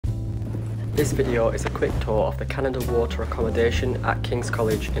This video is a quick tour of the Canada Water accommodation at King's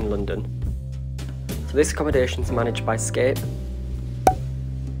College in London. So this accommodation is managed by Saif.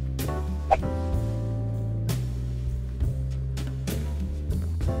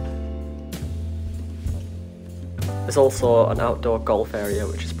 There's also an outdoor golf area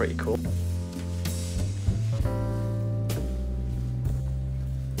which is pretty cool.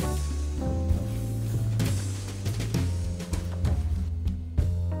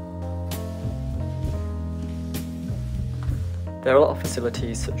 There are a lot of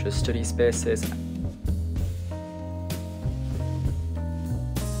facilities such as study spaces,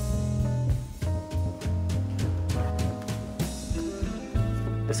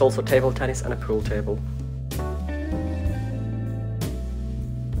 there's also table tennis and a pool table.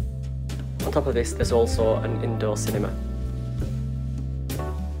 On top of this, there's also an indoor cinema.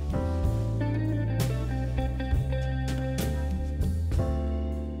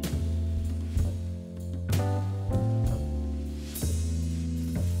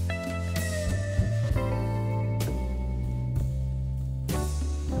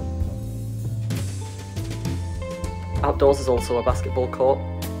 Outdoors is also a basketball court.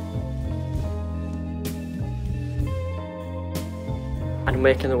 And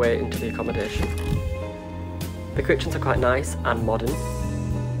making the way into the accommodation. The kitchens are quite nice and modern,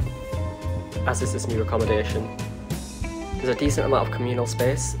 as is this new accommodation. There's a decent amount of communal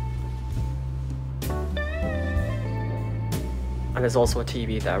space, and there's also a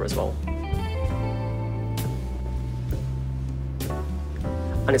TV there as well.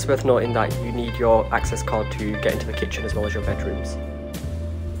 And it's worth noting that you need your access card to get into the kitchen as well as your bedrooms.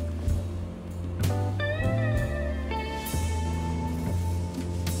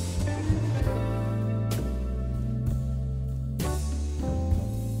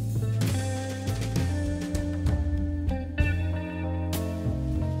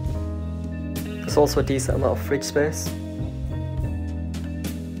 There's also a decent amount of fridge space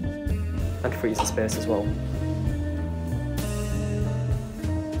and freezer space as well.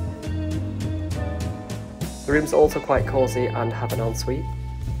 The rooms are also quite cosy and have an ensuite.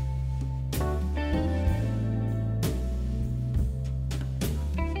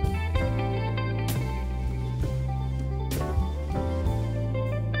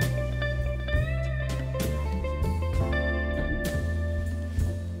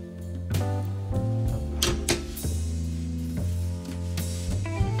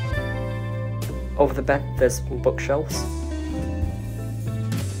 Over the bed there's bookshelves.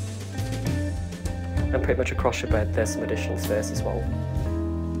 And pretty much across your bed there's some additional space as well.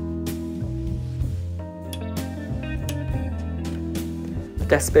 The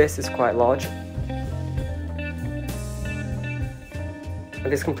desk space is quite large. And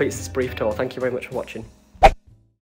this completes this brief tour. Thank you very much for watching.